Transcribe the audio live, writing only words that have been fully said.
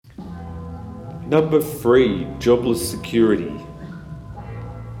Number 3, jobless security.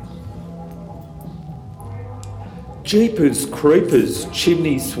 Jeepers, creepers,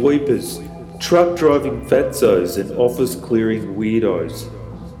 chimney sweepers, truck driving fatzos and office clearing weirdos.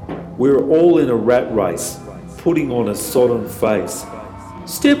 We're all in a rat race, putting on a sodden face.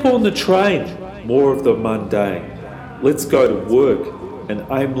 Step on the train, more of the mundane. Let's go to work, an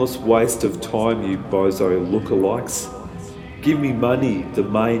aimless waste of time, you bozo lookalikes. Give me money, the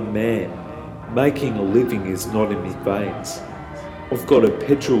main man. Making a living is not in me veins. I've got a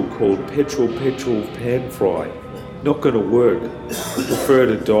petrol called petrol pan fry. Not gonna work. Prefer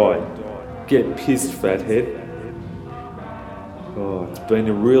to die. Get pissed, fathead. Oh, it's been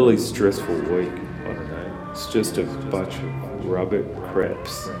a really stressful week. I don't know. It's just a bunch of rubber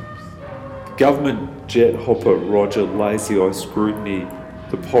craps. The government jet hopper Roger lazy eye scrutiny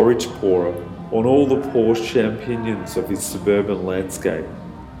the porridge pourer on all the poor champignons of his suburban landscape.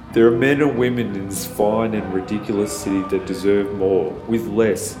 There are men and women in this fine and ridiculous city that deserve more, with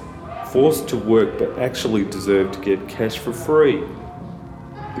less, forced to work but actually deserve to get cash for free.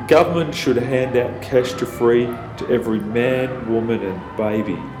 The government should hand out cash to free to every man, woman and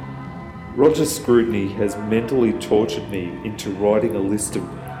baby. Roger's scrutiny has mentally tortured me into writing a list of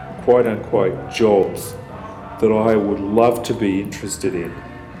quote-unquote jobs that I would love to be interested in.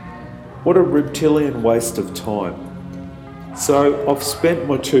 What a reptilian waste of time. So I've spent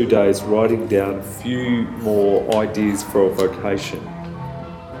my 2 days writing down a few more ideas for a vocation.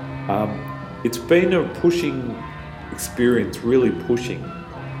 It's been a pushing experience, really pushing.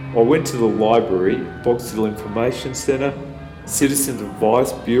 I went to the library, Box Hill Information Centre, Citizens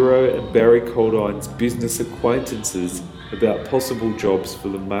Advice Bureau and Barry Caldine's business acquaintances about possible jobs for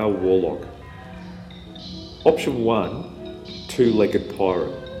the male warlock. Option 1, two-legged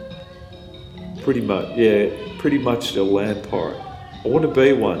pirate. Pretty much a land pirate. I want to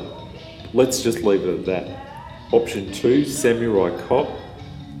be one. Let's just leave it at that. Option 2, samurai cop.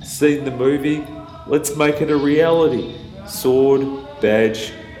 Seen the movie? Let's make it a reality. Sword,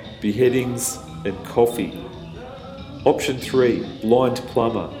 badge, beheadings, and coffee. Option 3, blind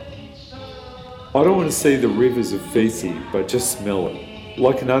plumber. I don't want to see the rivers of Fiji, but just smell it.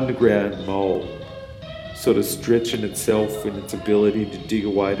 Like an underground mole, sort of stretching itself in its ability to dig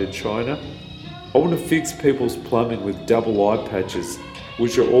away to China. I want to fix people's plumbing with double eye patches,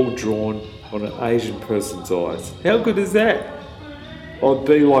 which are all drawn on an Asian person's eyes. How good is that? I'd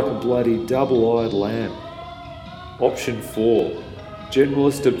be like a bloody double-eyed lamb. Option 4,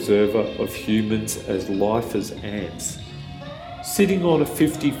 generalist observer of humans as life as ants. Sitting on a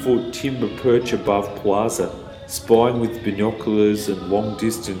 50-foot timber perch above plaza, spying with binoculars and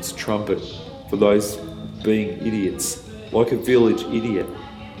long-distance trumpet for those being idiots, like a village idiot.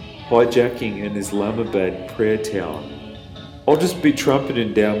 Hijacking an Islamabad prayer tower. I'll just be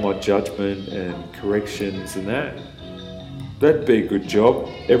trumpeting down my judgment and corrections and that. That'd be a good job.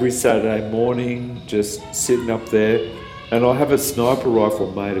 Every Saturday morning, just sitting up there, and I'll have a sniper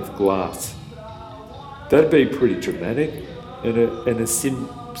rifle made of glass. That'd be pretty dramatic and a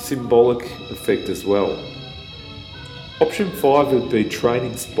symbolic effect as well. Option 5 would be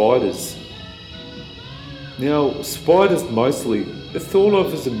training spiders. Now, spiders mostly are thought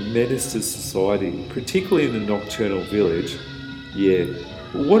of as a menace to society, particularly in a nocturnal village. Yeah,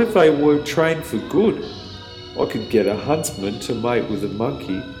 but what if they were trained for good? I could get a huntsman to mate with a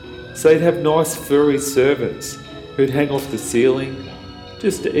monkey, so they'd have nice furry servants who'd hang off the ceiling,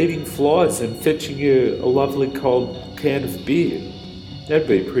 just eating flies and fetching you a lovely cold can of beer. That'd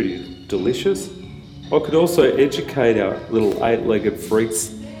be pretty delicious. I could also educate our little 8-legged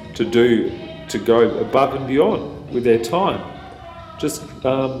freaks to go above and beyond with their time, just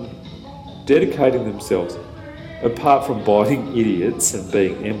dedicating themselves. Apart from biting idiots and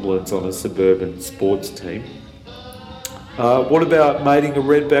being emblems on a suburban sports team, what about mating a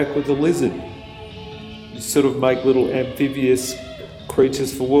redback with a lizard? You sort of make little amphibious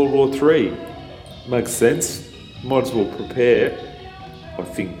creatures for World War III. Makes sense. Might as well prepare. I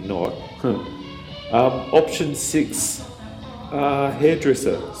think not. Option 6.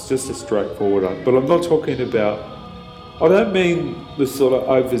 Hairdresser. It's just a straightforward one. But I'm not talking about... I don't mean the sort of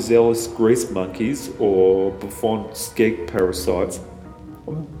overzealous grease monkeys or Buffon skeg parasites.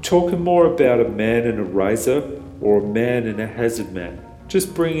 I'm talking more about a man in a razor or a man in a hazard mat.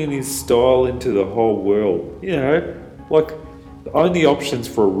 Just bringing his style into the whole world. You know, like the only options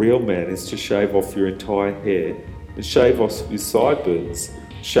for a real man is to shave off your entire hair and shave off your sideburns,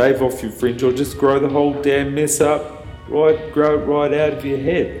 shave off your fringe, or just grow the whole damn mess up, right? Grow it right out of your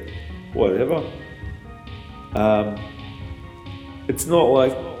head. Whatever. It's not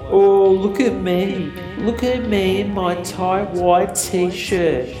like Oh, look at me in my tight white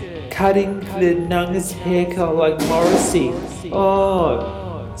t-shirt, cutting the nunga's haircut like Morrissey.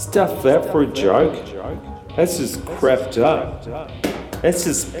 Oh, stuff that for a joke? That's just crapped up. That's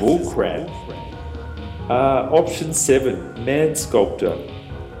just bullcrap. Option 7, man sculptor.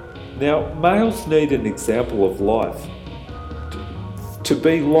 Now, males need an example of life. To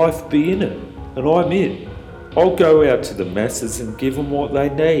be life be in it, and I'm it. I'll go out to the masses and give them what they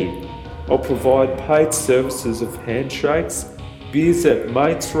need. I'll provide paid services of handshakes, beers at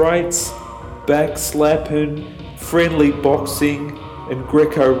mates' rates, back slapping, friendly boxing, and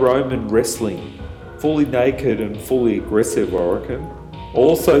Greco-Roman wrestling. Fully naked and fully aggressive, I reckon. I'll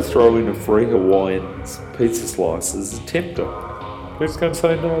also throw in a free Hawaiian pizza slice as a tempter. Who's going to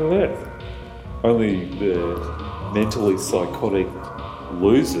say no to that? Only the mentally psychotic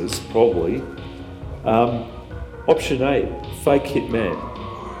losers, probably. Option 8, fake hitman.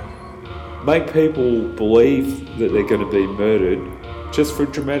 Make people believe that they're going to be murdered just for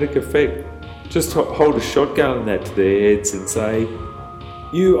dramatic effect. Just hold a shotgun at to their heads and say,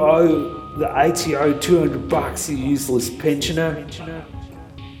 "You owe the ATO $200, you useless pensioner."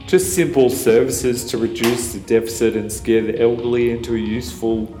 Just simple services to reduce the deficit and scare the elderly into a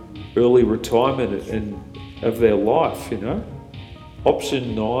useful early retirement and of their life,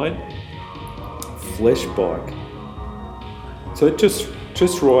 Option 9, flesh bike. So just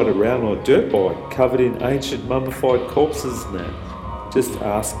ride around on a dirt bike covered in ancient mummified corpses and that. Just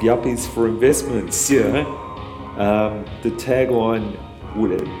ask yuppies for investments, The tagline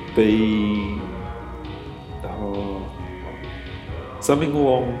would be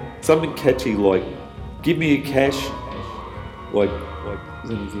something catchy like, "Give me a cash,"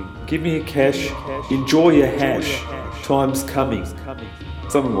 "Give me a cash, enjoy your hash, time's coming."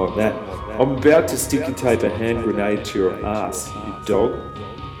 Something like that. "I'm about to sticky tape a hand grenade to your ass, you dog."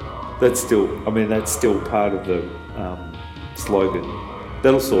 That's still part of the slogan.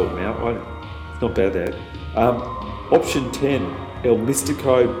 That'll sort them out, won't it? It's not bad, that. Option 10, El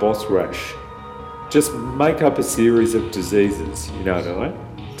Mystico Boss Rash. Just make up a series of diseases, you know what I mean?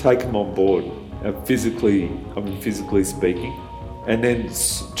 Take them on board, physically speaking, and then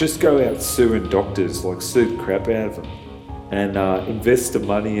just go out suing doctors, sue the crap out of them, and invest the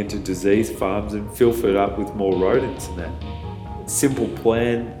money into disease farms and filth it up with more rodents and that. Simple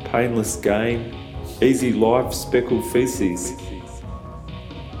plan, painless gain, easy life, speckled feces.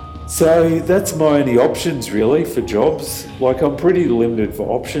 So that's my only options really for jobs. I'm pretty limited for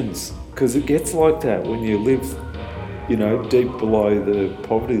options because it gets like that when you live, deep below the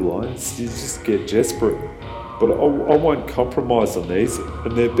poverty line. You just get desperate. But I won't compromise on these,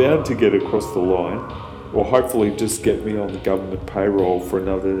 and they're bound to get across the line, or hopefully just get me on the government payroll for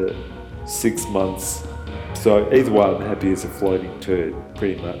another 6 months. So either way, I'm happy as a floating turd,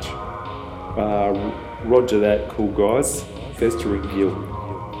 pretty much. Roger that, cool guys. Festering Gill.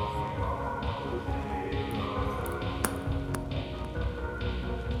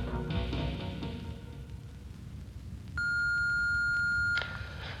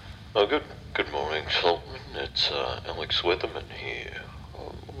 Good morning, Sultan. It's Alex Weatherman here.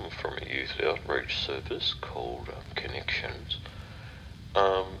 I'm from a youth outreach service called Connections.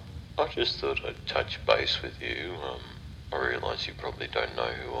 I just thought I'd touch base with you. I realise you probably don't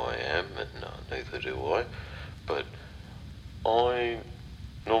know who I am, and neither do I, but I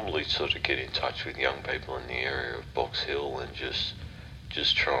normally sort of get in touch with young people in the area of Box Hill and just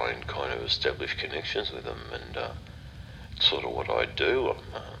try and kind of establish connections with them, and it's sort of what I do.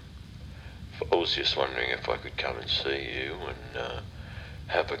 I was just wondering if I could come and see you and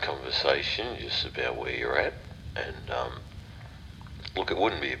have a conversation just about where you're at. And look, it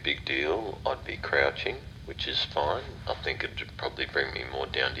wouldn't be a big deal. I'd be crouching, which is fine. I think it'd probably bring me more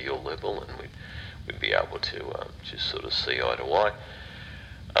down to your level, and we'd be able to just sort of see eye to eye.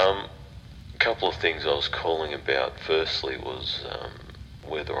 A couple of things I was calling about. Firstly was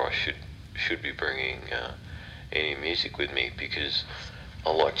whether I should be bringing any music with me, because I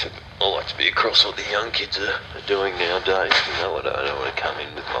like to be across what the young kids are doing nowadays. I don't want to come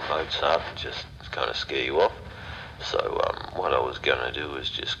in with my Mozart and just kind of scare you off. So what I was going to do is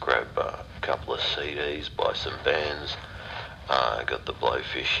just grab a couple of CDs by some bands. Got the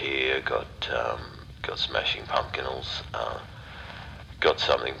Blowfish here, got Smashing Pumpkins, got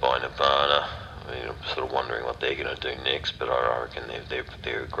something by Nirvana. I mean, I'm sort of wondering what they're going to do next, but I reckon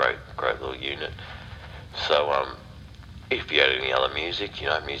they're a great little unit. So if you had any other music,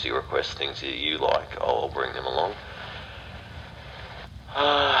 music requests, things that you like, I'll bring them along.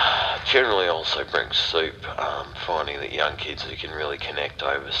 Generally I also bring soup, finding that young kids who can really connect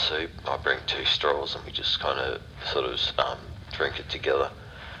over soup. I bring 2 straws and we just kind of sort of drink it together.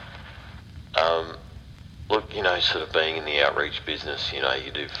 Um, Look, sort of being in the outreach business, you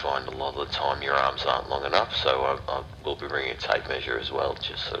do find a lot of the time your arms aren't long enough, so I will be bringing a tape measure as well,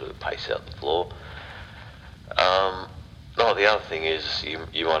 just sort of pace out the floor. No, the other thing is,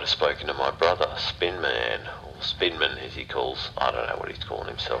 you might have spoken to my brother, Spinman, or Spinman as he calls, I don't know what he's calling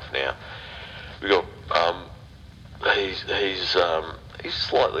himself now. We got, he's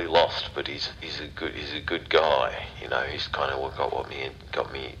slightly lost, but he's a good guy. He's kind of what got me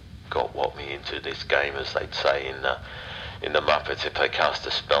into this game, as they'd say in the Muppets, if they cast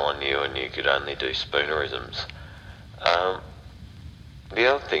a spell on you and you could only do spoonerisms. The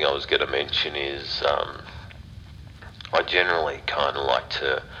other thing I was going to mention is I generally kind of like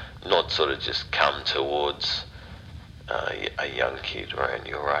to not sort of just come towards a young kid around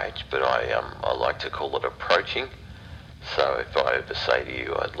your age, but I like to call it approaching. So if I ever say to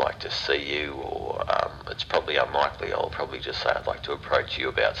you, I'd like to see you, or it's probably unlikely, I'll probably just say I'd like to approach you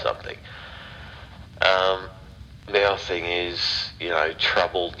about something. The other thing is,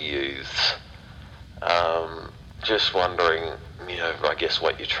 troubled youths. Just wondering, I guess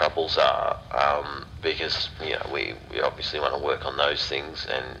what your troubles are, because, we obviously want to work on those things,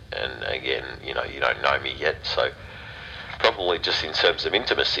 and again, you don't know me yet, so probably just in terms of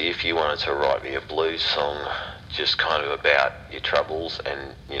intimacy, if you wanted to write me a blues song just kind of about your troubles,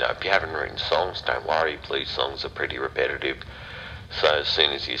 and if you haven't written songs, don't worry, blues songs are pretty repetitive, so as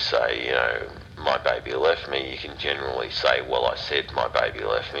soon as you say, my baby left me, you can generally say, well, I said my baby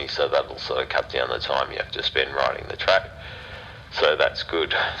left me, so that'll sort of cut down the time you have to spend writing the track. So that's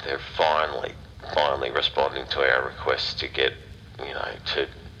good. They're finally responding to our requests to get, to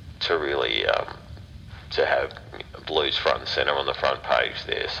really to have blues front and centre on the front page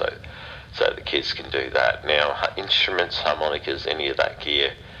there, so the kids can do that. Now, instruments, harmonicas, any of that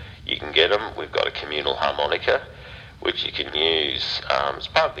gear, you can get them. We've got a communal harmonica, which you can use as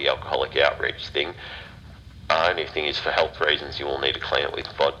part of the alcoholic outreach thing. Only thing is, for health reasons, you will need to clean it with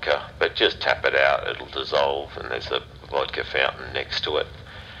vodka, but just tap it out, it'll dissolve, and there's a vodka fountain next to it.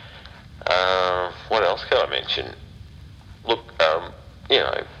 What else can I mention? Look, I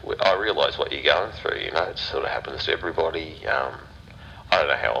realise what you're going through, it sort of happens to everybody. I don't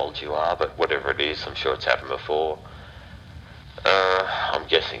know how old you are, but whatever it is, I'm sure it's happened before. I'm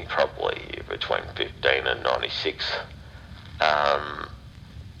guessing probably between 15 and 96.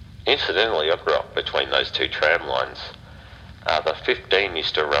 Incidentally, I grew up between those two tram lines. The 15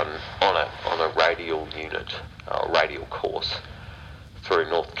 used to run on a radial unit, radial course through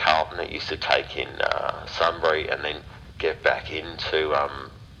North Carlton. It used to take in Sunbury and then get back into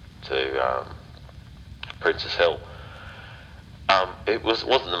Princess Hill. It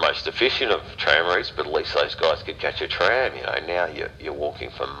wasn't the most efficient of tram routes, but at least those guys could catch a tram. Now you're walking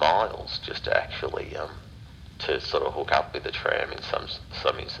for miles just to actually to sort of hook up with the tram in some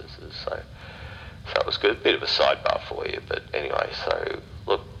instances. So it was good. A bit of a sidebar for you, but anyway. So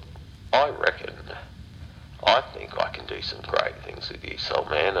look, I think I can do some great things with you, Soul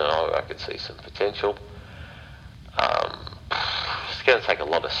Man, and I can see some potential. It's going to take a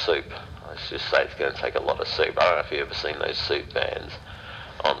lot of soup. Let's just say it's going to take a lot of soup. I don't know if you've ever seen those soup vans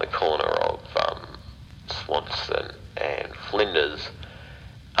on the corner of Swanston and Flinders.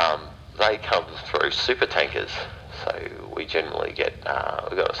 They come through super tankers. So we generally get,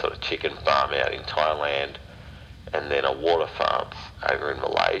 we've got a sort of chicken farm out in Thailand and then a water farm over in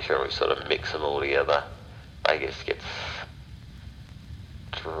Malaysia, and we sort of mix them all together. They just get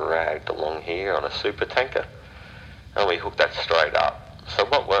dragged along here on a super tanker, and we hook that straight up. So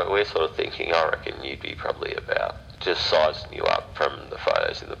what we're sort of thinking, I reckon you'd be probably about, just sizing you up from the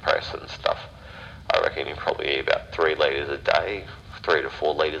photos in the press and stuff, I reckon you'd probably eat about 3 litres a day, 3 to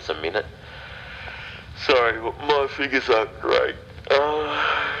 4 litres a minute. Sorry, my figures aren't great,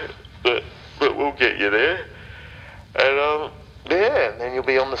 but we'll get you there. And and then you'll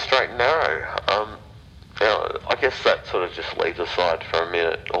be on the straight and narrow. I guess that sort of just leaves aside for a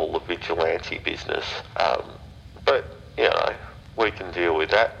minute all the vigilante business. But we can deal with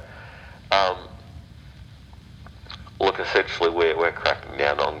that. Look, essentially, we're cracking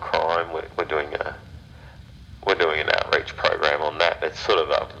down on crime. We're doing an outreach program on that. It's sort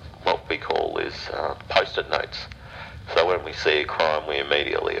of what we call is post-it notes. So when we see a crime, we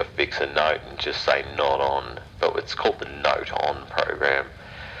immediately affix a note and just say "not on." But it's called the Note On program.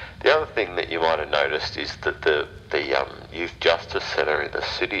 The other thing that you might have noticed is that the Youth Justice Centre in the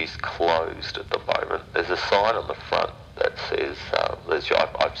city is closed at the moment. There's a sign on the front that says,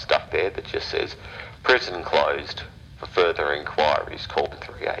 I've stuck there that just says, "Prison closed. For further inquiries, call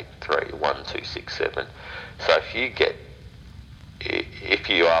 383-1267. So if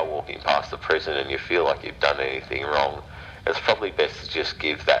you are walking past the prison and you feel like you've done anything wrong it's probably best to just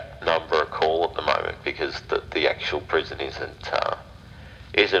give that number a call at the moment because the actual prison isn't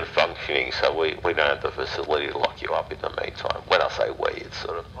functioning, so we don't have the facility to lock you up in the meantime. When I say we, it's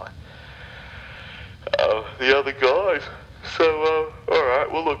sort of like the other guys. So,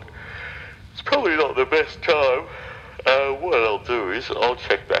 alright, well look, it's probably not the best time. What I'll do is I'll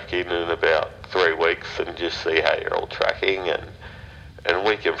check back in about 3 weeks and just see how you're all tracking, and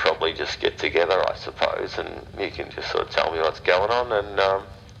we can probably just get together, I suppose, and you can just sort of tell me what's going on, and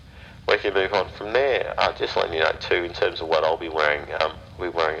we can move on from there. Just letting you know too, in terms of what I'll be wearing,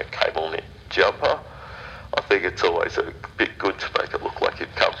 we're wearing a cable knit jumper. I think it's always a bit good to make it look like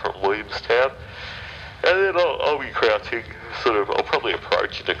you'd come from Williamstown. And then I'll be crouching, I'll probably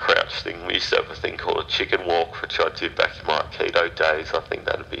approach in a crouch thing. We used to have a thing called a chicken walk, which I did back in my keto days. I think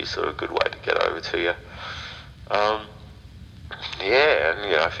that'd be sort of a good way to get over to you. Yeah,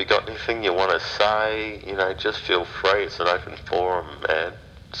 and if you got anything you want to say, just feel free. It's an open forum, man.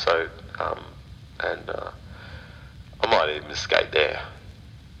 So, I might even skate there.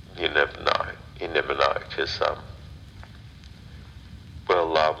 You never know, because,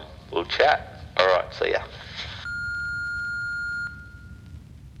 we'll chat. Alright, see ya.